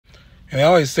And I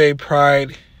always say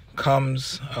pride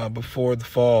comes before the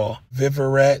fall.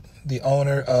 Viverette, the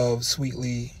owner of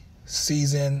Sweetly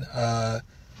Seasoned,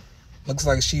 looks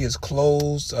like she is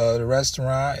closed. The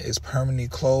restaurant is permanently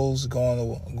closed. Go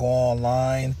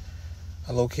online.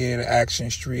 Located at Action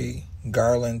Street,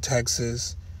 Garland,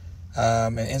 Texas.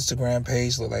 An Instagram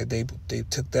page look like they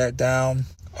took that down.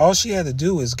 All she had to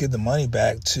do is give the money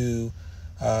back to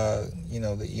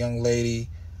the young lady,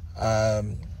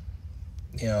 and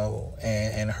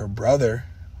her brother,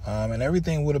 and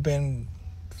everything would have been,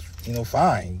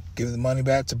 fine. Give the money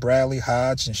back to Bradley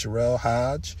Hodge and Sherelle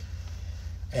Hodge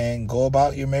and go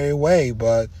about your merry way,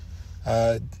 but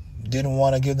didn't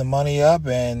want to give the money up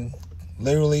and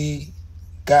literally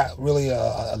got really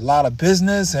a lot of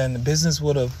business, and the business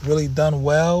would have really done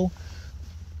well,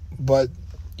 but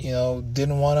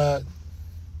didn't want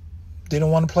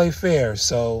to play fair.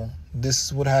 So this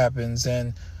is what happens.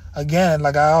 And again,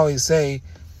 like I always say,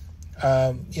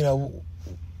 my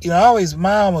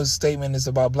always statement is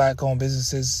about black-owned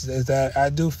businesses is that I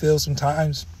do feel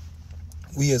sometimes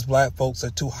we as black folks are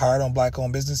too hard on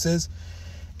black-owned businesses.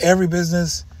 Every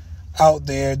business out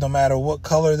there, no matter what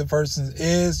color the person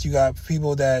is, you got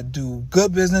people that do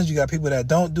good business, you got people that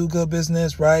don't do good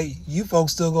business, right? You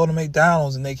folks still go to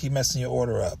McDonald's and they keep messing your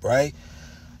order up, right?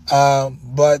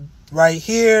 But right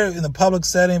here in the public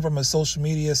setting, from a social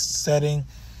media setting,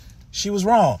 she was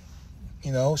wrong.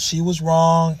 She was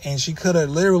wrong, and she could have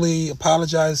literally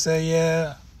apologized, say,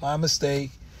 yeah, my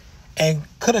mistake, and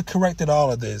could have corrected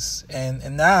all of this,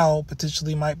 and now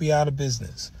potentially might be out of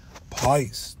business.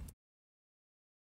 Peace.